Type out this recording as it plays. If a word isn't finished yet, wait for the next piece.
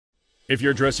If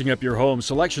you're dressing up your home,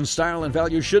 selection, style, and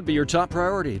value should be your top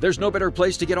priority. There's no better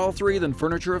place to get all three than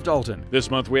Furniture of Dalton. This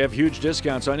month we have huge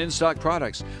discounts on in-stock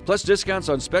products, plus discounts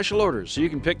on special orders so you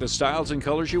can pick the styles and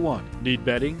colors you want. Need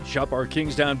bedding? Shop our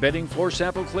Kingsdown Bedding floor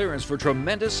sample clearance for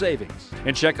tremendous savings.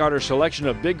 And check out our selection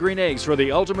of Big Green Eggs for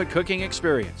the ultimate cooking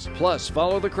experience. Plus,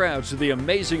 follow the crowds to the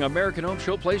amazing American Home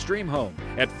Showplace Dream Home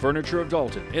at Furniture of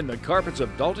Dalton in the Carpets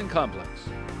of Dalton Complex.